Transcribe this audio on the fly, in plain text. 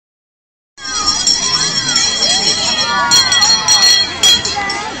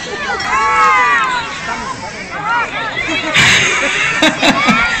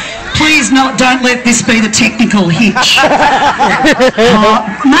Don't let this be the technical hitch.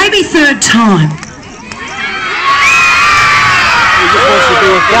 Maybe third time.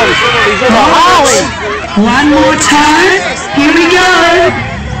 Right. One more time. Here we go.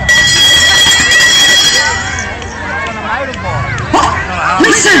 Oh,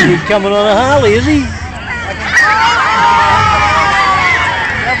 listen. He's coming on a Harley, is he?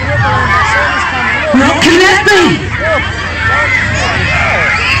 What can that be?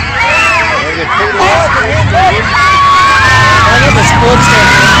 I got the sports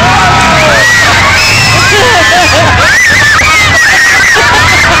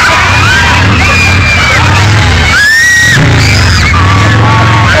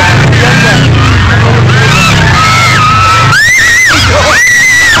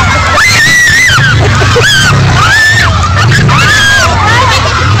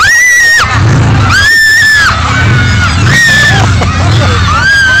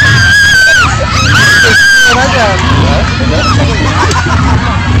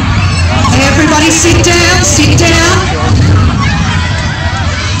Everybody sit down, sit down.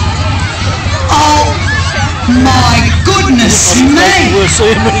 Oh my goodness me.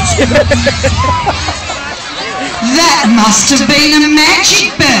 That must have been a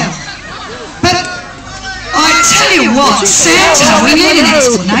magic bell. But I tell you what, Santa, we need an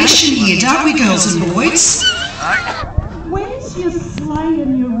explanation here, don't we, girls and boys? Where's your sleigh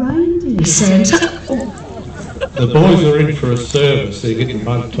and your reindeer, Santa? The boys are in for a service. They're getting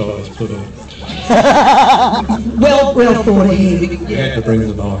mud ties put on. Well thought ahead. We had to bring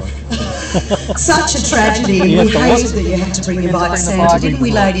the knife. Such a tragedy. We hated that you had to bring your bike, Santa, didn't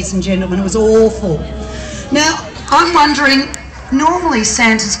we, ladies and gentlemen? It was awful. Now, I'm wondering, normally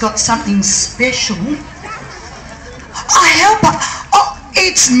Santa's got something special. A helper. Oh,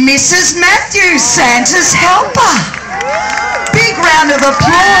 it's Mrs. Matthews, Santa's helper. Big round of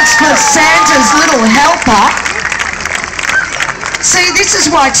applause for Santa's little helper. See, this is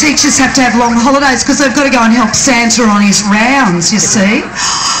why teachers have to have long holidays, because they've got to go and help Santa on his rounds, you see.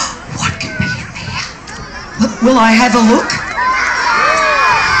 What can be in there? Will I have a look?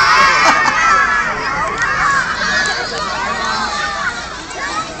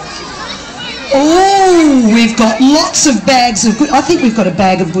 Oh, we've got lots of bags of I think we've got a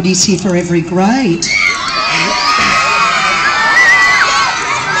bag of goodies here for every grade.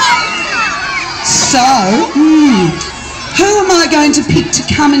 So, who am I going to pick to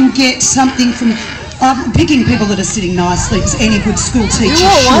come and get something from... I'm picking people that are sitting nicely, because any good school teacher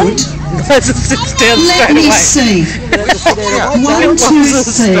should. Let me see. 1, 2,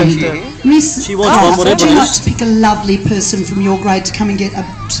 3. Miss, would you like to pick a lovely person from your grade to come and get a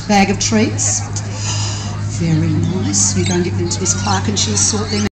bag of treats? Very nice. We go and give them to Miss Clark and she'll sort them out.